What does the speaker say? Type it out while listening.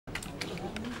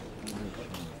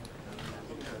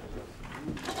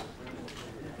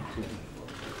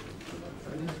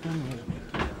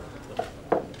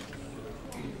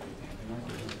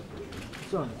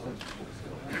on.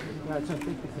 Yeah, it's on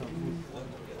 50 cents.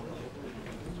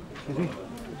 Excuse me.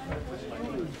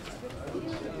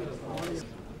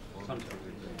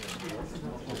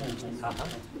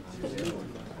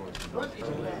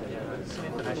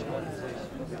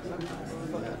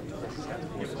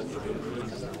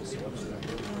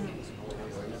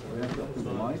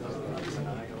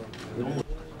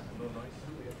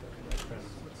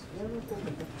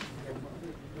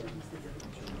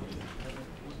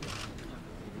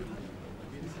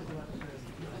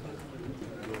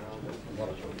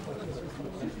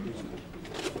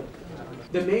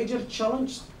 The major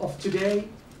challenge of today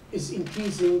is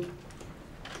increasing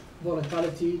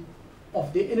volatility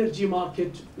of the energy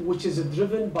market, which is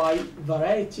driven by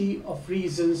variety of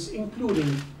reasons,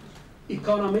 including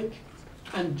economic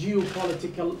and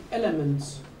geopolitical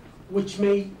elements, which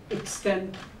may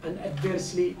extend and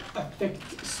adversely affect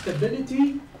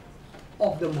stability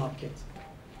of the market.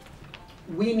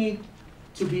 We need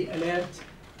to be alert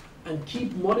and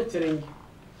keep monitoring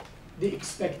the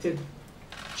expected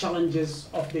challenges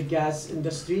of the gas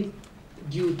industry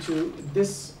due to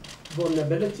this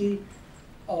vulnerability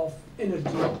of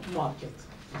energy market.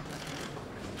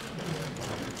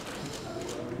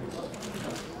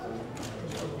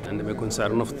 عندما يكون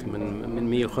سعر النفط من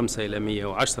 105 إلى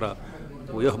 110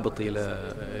 ويهبط إلى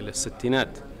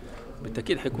الستينات،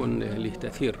 بالتأكيد حيكون له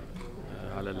تأثير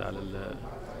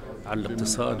على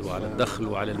الاقتصاد وعلى الدخل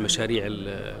وعلى المشاريع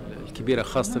الكبيرة،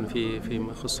 خاصة في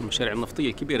يخص المشاريع النفطية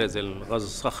الكبيرة زي الغاز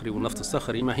الصخري والنفط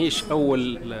الصخري. ما هيش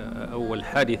أول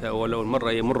حادثة أو أول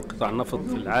مرة يمر قطاع النفط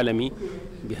في العالمي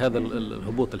بهذا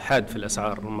الهبوط الحاد في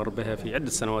الأسعار. مر بها في عدة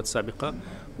سنوات سابقة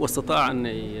واستطاع أن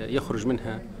يخرج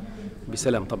منها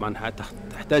بسلام. طبعا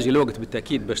تحتاج إلى وقت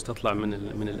بالتأكيد باش تطلع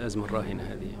من الأزمة الراهنة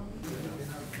هذه.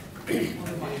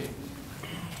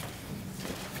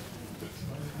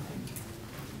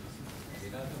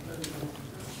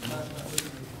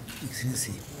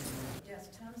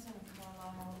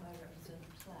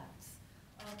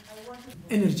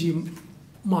 Energy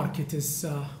market is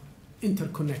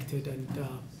interconnected, and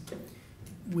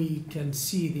we can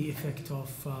see the effect of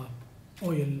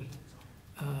oil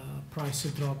price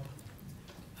drop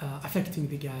affecting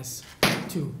the gas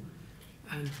too,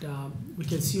 and we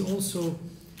can see also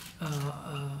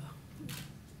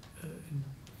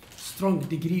strong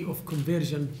degree of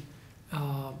conversion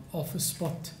of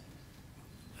spot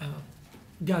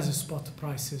gas spot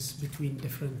prices between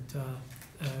different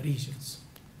regions.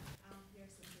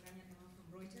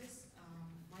 From Reuters.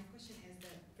 My question is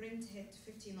that Brent hit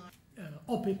 59.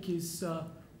 OPEC is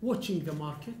watching the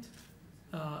market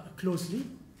closely,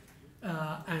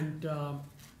 and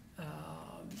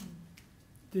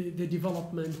the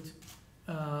development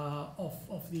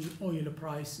of the oil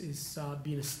price is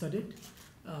being studied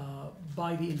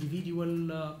by the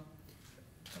individual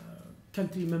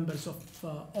country members of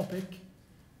OPEC,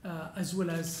 as well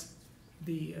as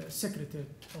the Secretary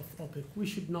of OPEC. We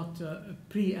should not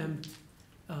preempt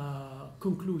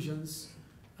conclusions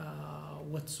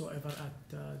whatsoever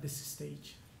at this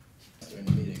stage. During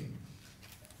the meeting,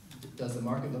 does the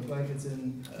market look like it's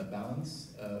in balance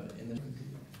in the?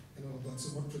 And all of that. So,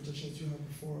 what projections do you have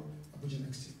before Abuja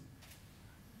next year?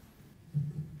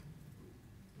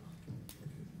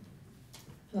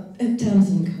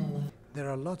 There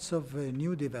are lots of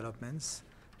new developments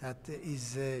that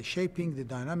is shaping the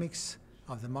dynamics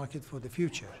of the market for the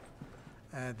future.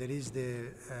 There is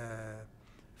the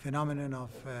phenomenon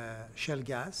of shale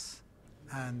gas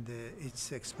and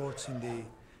its exports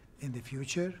in the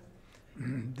future.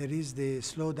 There is the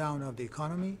slowdown of the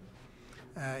economy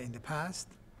in the past,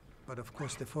 but of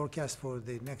course the forecast for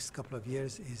the next couple of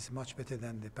years is much better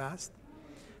than the past.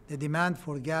 The demand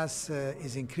for gas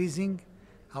is increasing,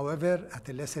 however, at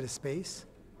a lesser space,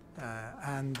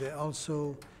 and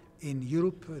also in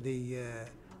Europe the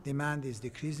demand is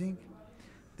decreasing.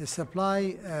 The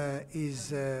supply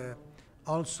is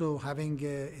also having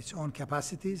its own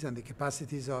capacities, and the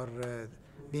capacities are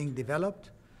being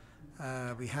developed.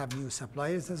 We have new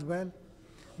suppliers as well.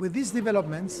 With these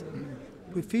developments,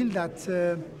 we feel that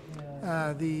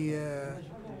the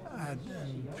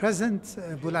present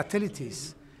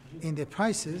volatilities in the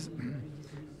prices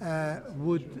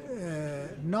would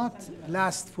not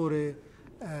last for a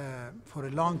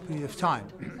long period of time.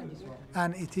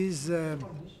 And it is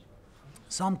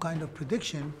some kind of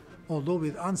prediction, although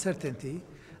with uncertainty,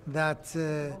 that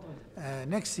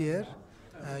next year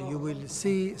you will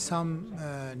see some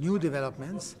new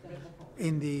developments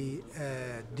in the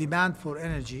demand for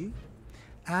energy,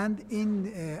 and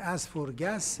as for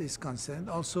gas is concerned,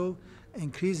 also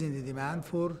increase in the demand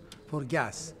for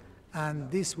gas.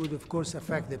 And this would, of course,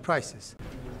 affect the prices.